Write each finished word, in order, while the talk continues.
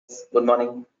Good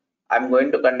morning. I'm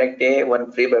going to conduct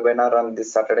one free webinar on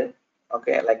this Saturday.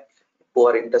 Okay, like who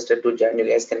are interested to join, you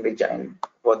guys can be joined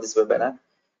for this webinar.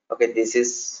 Okay, this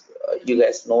is you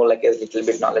guys know like a little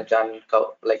bit knowledge on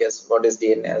like as what is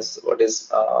DNS, what is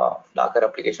Docker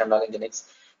application, Nginx.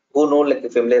 Who know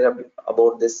like familiar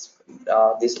about this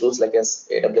these tools like as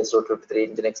AWS Route 53,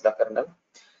 Nginx, Docker, and all.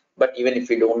 But even if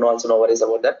you don't know, also no worries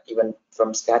about that. Even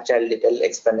from scratch, I'll detail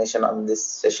explanation on this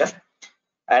session,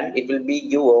 and it will be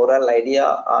give overall idea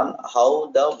on how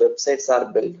the websites are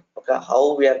built. Okay,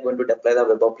 how we are going to deploy the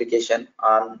web application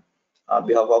on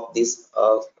behalf of these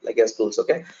like as tools.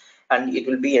 Okay, and it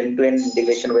will be end-to-end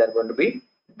integration we are going to be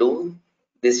do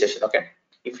this session. Okay,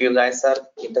 if you guys are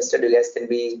interested, you guys can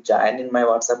be join in my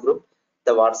WhatsApp group.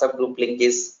 The WhatsApp group link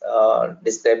is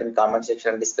described in comment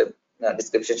section,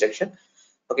 description section.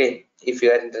 Okay, if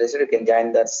you are interested, you can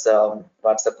join that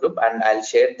WhatsApp group, and I'll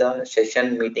share the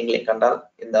session meeting link and all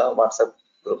in the WhatsApp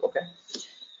group. Okay,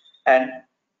 and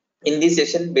in this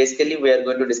session basically we are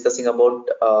going to discussing about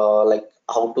like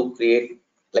how to create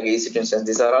like a EC2 instance.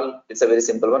 These are all, it's a very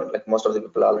simple one, like most of the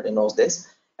people already knows this,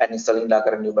 and installing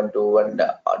Docker and Ubuntu, and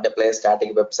deploy a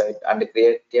static website and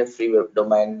create a free web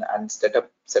domain and set up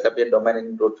a domain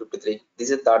in Route 53. This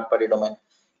is third party domain,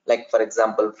 like for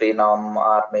example Freenom,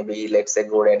 or maybe let's say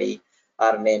GoDaddy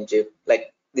or Namecheap.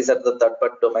 Like these are the third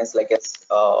party domains, like as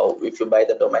if you buy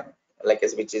the domain, like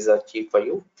as which is cheap for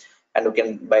you, and you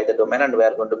can buy the domain, and we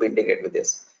are going to be integrate with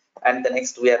this. And the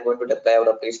next we are going to deploy our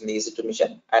application in the EC2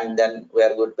 mission, and then we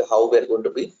are going to how we are going to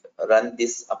be run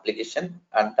this application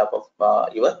on top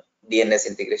of your DNS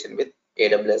integration with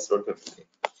AWS Route 53.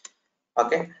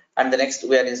 Okay, and the next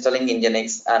we are installing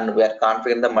Nginx, and we are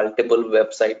configuring the multiple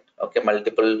website. Okay,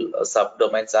 multiple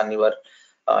subdomains on your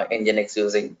Nginx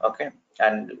using. Okay,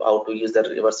 and how to use the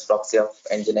reverse proxy of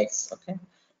Nginx. Okay,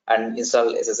 and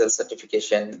install SSL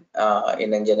certification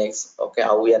in Nginx. Okay,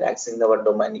 how we are accessing our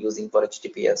domain using for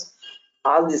HTTPS.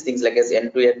 All these things like as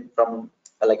end to end, from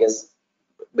like as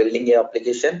building a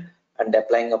application and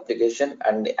deploying application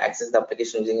and access the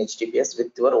application using HTTPS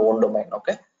with your own domain.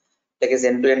 Okay, like as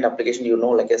end-to-end application, you know,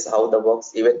 like as how the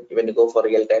works, even you go for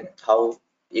real time, how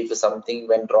if something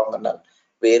went wrong and all,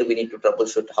 where we need to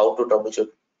troubleshoot, how to troubleshoot,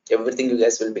 everything you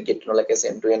guys will be get to know like as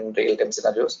end-to-end real time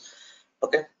scenarios.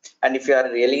 Okay, and if you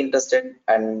are really interested,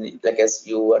 and like as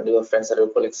you and your friends or your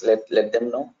colleagues, let them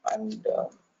know, and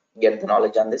get the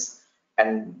knowledge on this.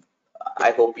 And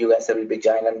I hope you guys will be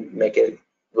join and make a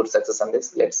good success on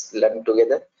this. Let's learn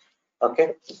together.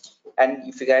 Okay, and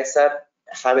if you guys are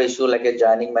have an issue like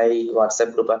joining my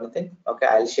WhatsApp group or anything, okay,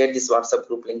 I'll share this WhatsApp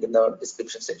group link in the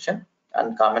description section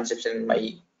and comment section in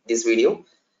my this video.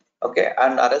 Okay,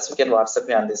 and or else you can WhatsApp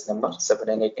me on this number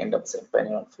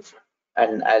 798-977-515,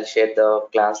 and I'll share the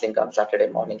class link on Saturday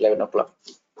morning 11 o'clock.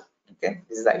 Okay,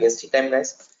 this is the IST time,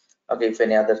 guys. Okay, if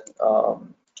any other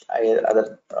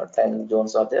time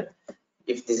zones are there,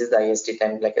 if this is the IST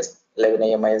time, like 11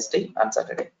 a.m. IST on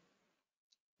Saturday,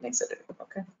 next Saturday.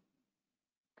 Okay,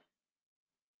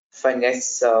 fine,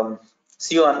 guys.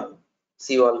 See you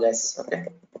all, guys. Okay,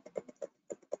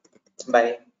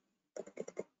 bye.